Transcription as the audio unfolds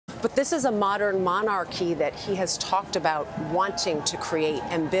But this is a modern monarchy that he has talked about wanting to create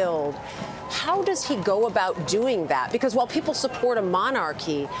and build. How does he go about doing that? Because while people support a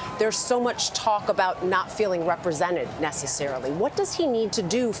monarchy, there's so much talk about not feeling represented necessarily. What does he need to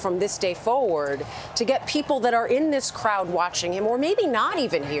do from this day forward to get people that are in this crowd watching him, or maybe not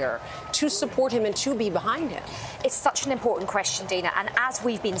even here, to support him and to be behind him? It's such an important question, Dana. And as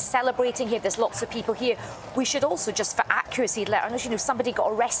we've been celebrating here, there's lots of people here. We should also, just for accuracy, let us know somebody got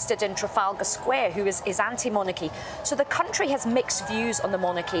arrested in Trafalgar Square who is anti-monarchy. So the country has mixed views on the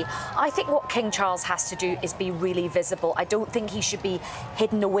monarchy. I think what King Charles has to do is be really visible. I don't think he should be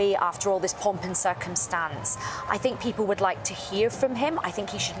hidden away after all this pomp and circumstance. I think people would like to hear from him. I think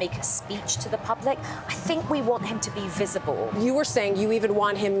he should make a speech to the public. I think we want him to be visible. You were saying you even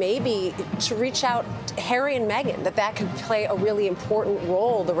want him maybe to reach out to Harry and Meghan, that could play a really important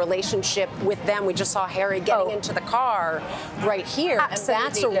role, the relationship with them. We just saw Harry getting into the car right here. Absolutely. And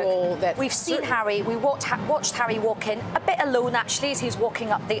that's a role that we've seen Harry. We watched Harry walk in, a bit alone actually, as he was walking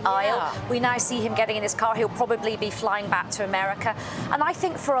up the aisle. We now see him getting in his car. He'll probably be flying back to America. And I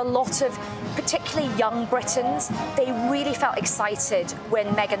think for a lot of particularly young Britons, they really felt excited when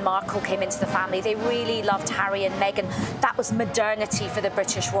Meghan Markle came into the family. They really loved Harry and Meghan. That was modernity for the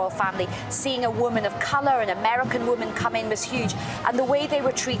British royal family. Seeing a woman of colour, an American woman, come in was huge. And the way they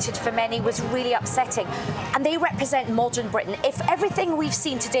were treated for many was really upsetting. And they represent modern Britain. If everything we've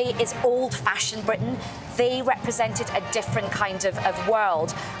seen today is old-fashioned Britain, they represented a different kind of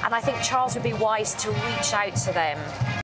world. And I think Charles would be wise to reach out to them.